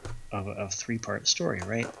midpoint of a 3-part story,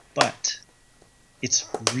 right? But it's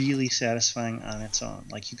really satisfying on its own.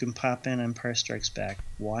 Like, you can pop in Empire Strikes Back,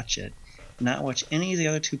 watch it, not watch any of the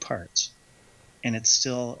other 2 parts, and it's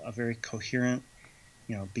still a very coherent,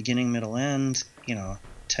 beginning, middle, end,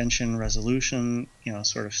 tension resolution,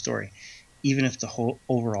 sort of story. Even if the whole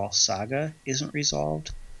overall saga isn't resolved,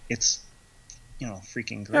 it's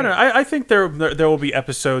freaking great. No, I think there will be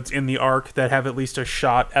episodes in the arc that have at least a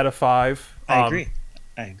shot out of 5. I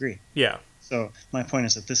agree. Yeah. So my point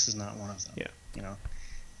is that this is not one of them. Yeah.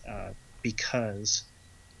 Because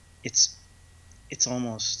it's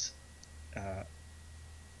almost. I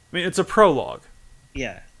mean, it's a prologue.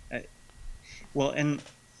 Yeah. And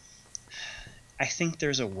I think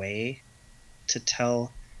there's a way to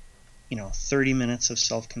tell, 30 minutes of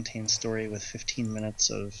self-contained story with 15 minutes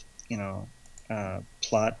of,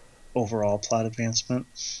 overall plot advancement.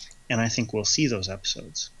 And I think we'll see those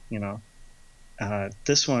episodes,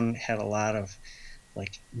 This one had a lot of,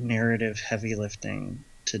 narrative heavy lifting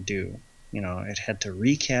to do. It had to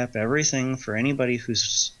recap everything for anybody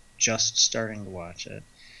who's just starting to watch it.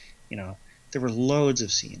 There were loads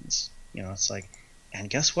of scenes. It's like, and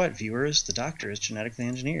guess what, viewers? The Doctor is genetically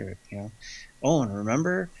engineered. Oh, and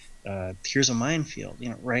remember, here's a minefield.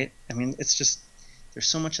 Right? I mean, it's just there's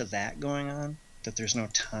so much of that going on that there's no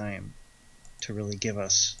time to really give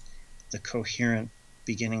us the coherent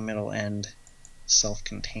beginning, middle, end,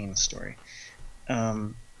 self-contained story.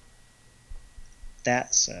 That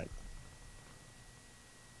said,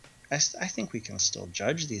 I think we can still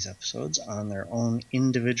judge these episodes on their own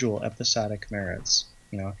individual episodic merits.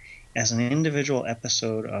 As an individual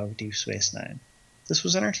episode of Deep Space Nine, this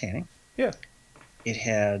was entertaining. Yeah. It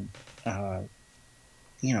had,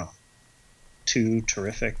 two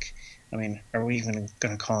terrific. I mean, are we even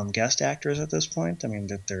going to call them guest actors at this point? I mean,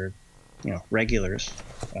 that they're, regulars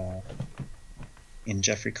in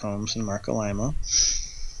Jeffrey Combs and Marco Lima,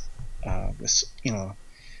 with,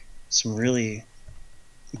 some really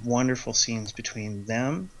wonderful scenes between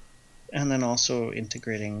them, and then also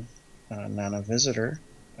integrating Nana Visitor,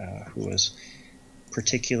 who was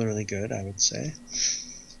particularly good, I would say.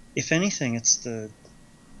 If anything, it's the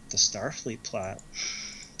Starfleet plot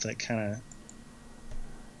that kind of,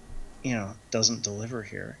 doesn't deliver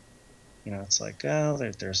here. It's like, oh,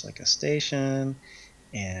 there's like a station,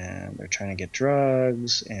 and they're trying to get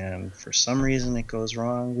drugs, and for some reason it goes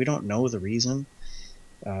wrong. We don't know the reason.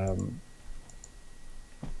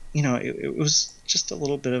 It was just a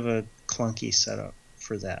little bit of a clunky setup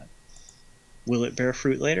for that. Will it bear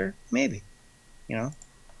fruit later? Maybe,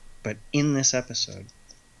 But in this episode,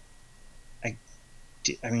 I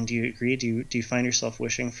mean, do you agree? Do you find yourself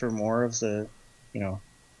wishing for more of the,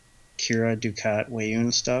 Kira, Dukat,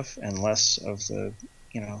 Weyoun stuff and less of the,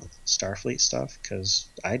 Starfleet stuff? Because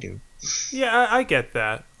I do. Yeah, I get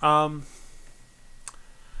that. I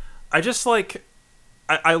just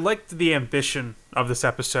I liked the ambition of this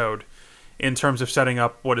episode in terms of setting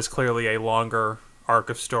up what is clearly a longer arc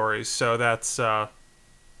of stories. So that's something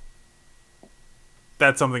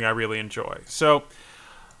I really enjoy. So,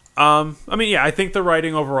 I mean, yeah, I think the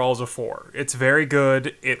writing overall is a 4. It's very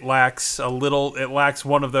good. It lacks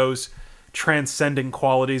one of those transcending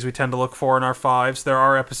qualities we tend to look for in our 5s. There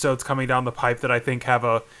are episodes coming down the pipe that I think have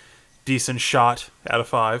a decent shot out of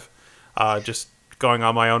 5. Just going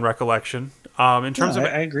on my own recollection. In terms of,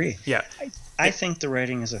 I agree. Yeah, I think the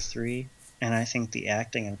writing is a 3, and I think the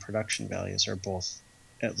acting and production values are both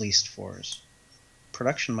at least 4s.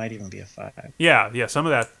 Production might even be a 5. Yeah. Some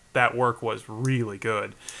of that work was really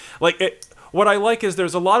good. What I like is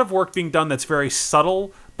there's a lot of work being done that's very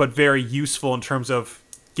subtle but very useful in terms of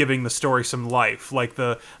giving the story some life. Like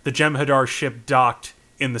the Jem'Hadar ship docked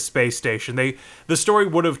in the space station. The story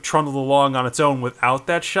would have trundled along on its own without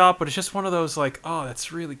that shot, but it's just one of those oh,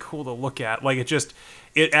 that's really cool to look at.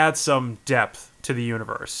 It adds some depth to the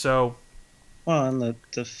universe. So, well, and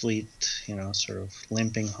the fleet, sort of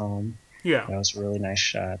limping home. Yeah, that was a really nice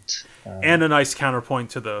shot, and a nice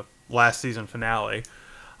counterpoint to the last season finale.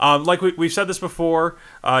 We've said this before,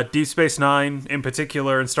 Deep Space Nine in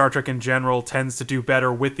particular and Star Trek in general tends to do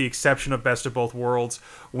better, with the exception of Best of Both Worlds,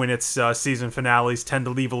 when its season finales tend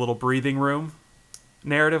to leave a little breathing room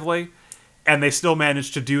narratively, and they still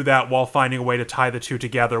manage to do that while finding a way to tie the two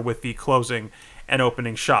together with the closing and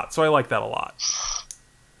opening shot. So I like that a lot.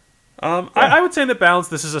 I would say in the balance,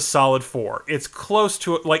 this is a solid 4. It's close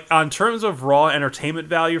to on terms of raw entertainment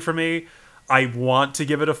value for me, I want to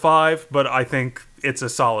give it a 5, but I think it's a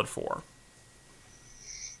solid 4.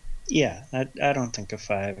 Yeah, I don't think a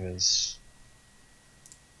 5 is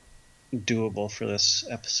doable for this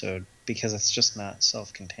episode because it's just not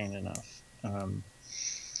self-contained enough.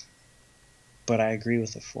 But I agree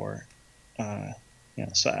with the 4.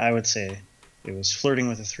 So I would say it was flirting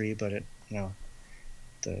with a 3, but it,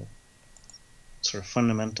 the sort of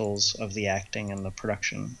fundamentals of the acting and the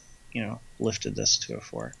production, lifted this to a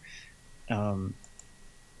 4.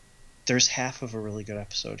 there's half of a really good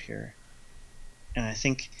episode here. And I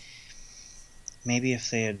think maybe if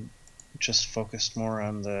they had just focused more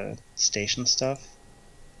on the station stuff,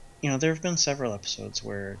 there have been several episodes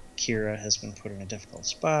where Kira has been put in a difficult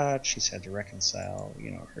spot. She's had to reconcile,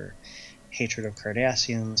 her hatred of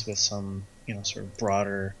Cardassians with some, sort of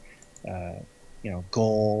broader,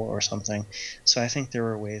 goal or something. So I think there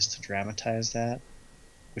were ways to dramatize that,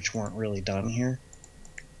 which weren't really done here.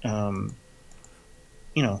 And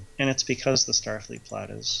it's because the Starfleet plot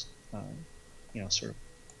is, sort of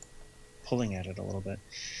pulling at it a little bit.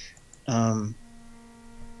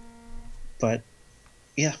 But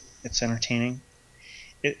yeah, it's entertaining.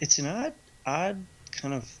 It's an odd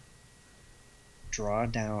kind of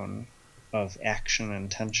drawdown of action and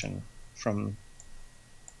tension from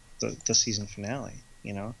the season finale.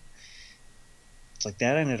 It's like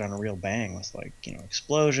that ended on a real bang with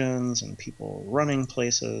explosions and people running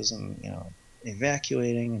places and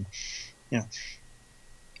evacuating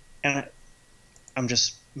and I'm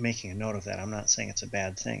just making a note of that. I'm not saying it's a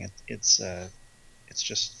bad thing. It's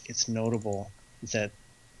notable that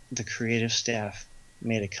the creative staff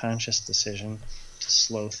made a conscious decision to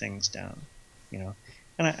slow things down, and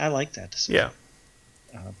I like that decision.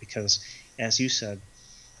 Yeah. Because as you said,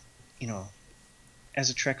 as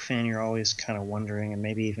a Trek fan, you're always kind of wondering and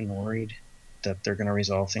maybe even worried that they're going to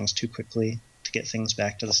resolve things too quickly to get things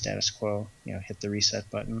back to the status quo, hit the reset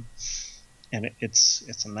button. And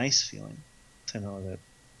it's a nice feeling to know that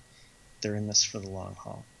they're in this for the long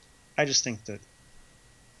haul. I just think that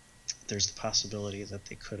there's the possibility that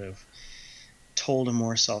they could have told a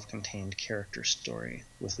more self-contained character story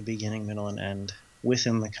with the beginning, middle, and end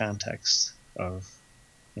within the context of,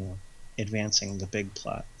 advancing the big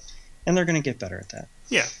plot. And they're going to get better at that.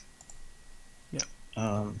 Yeah.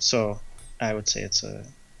 So I would say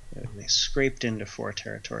they scraped into 4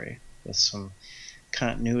 territory with some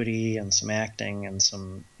continuity and some acting and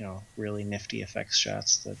some, really nifty effects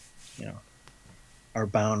shots that, are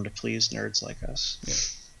bound to please nerds like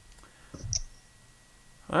us. Yeah.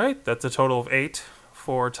 All right, that's a total of 8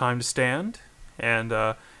 for Time to Stand, and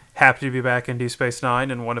happy to be back in Deep Space Nine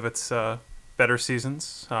in one of its better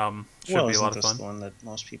seasons. Should be a lot of fun. Isn't this the one that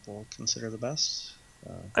most people consider the best?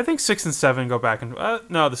 I think 6 and 7 go back and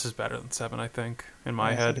no, this is better than 7. I think in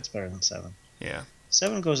my head, I think it's better than 7. Yeah,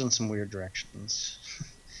 7 goes in some weird directions.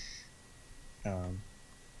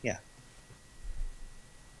 Yeah.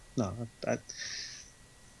 No,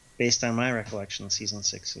 based on my recollection, season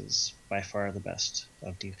 6 is by far the best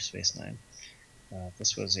of Deep Space Nine.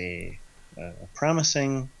 This was a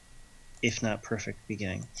promising, if not perfect,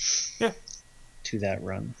 beginning. Yeah. To that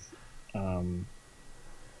run.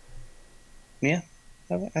 Yeah,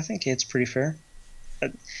 I think it's pretty fair.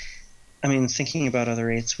 I mean, thinking about other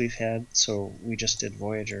 8s we've had, so we just did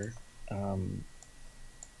Voyager. Some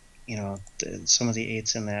of the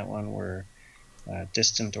 8s in that one were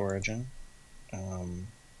Distant Origin,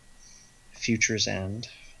 Future's End,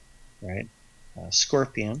 right?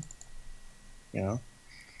 Scorpion, I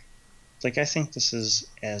think this is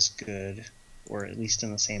as good, or at least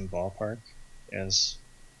in the same ballpark, as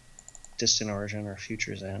Distant Origin or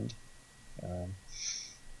Future's End.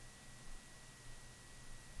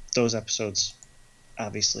 Those episodes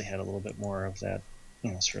obviously had a little bit more of that,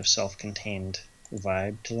 sort of self-contained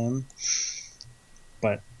vibe to them,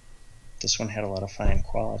 but this one had a lot of fine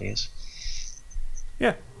qualities.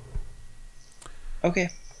 Yeah. Okay,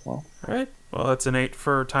 well. All right. Well, that's an 8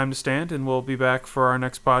 for Time to Stand, and we'll be back for our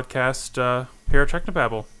next podcast here at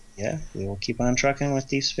Technobabble. Yeah, we will keep on trucking with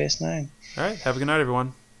Deep Space Nine. All right. Have a good night,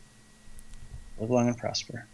 everyone. Live long and prosper.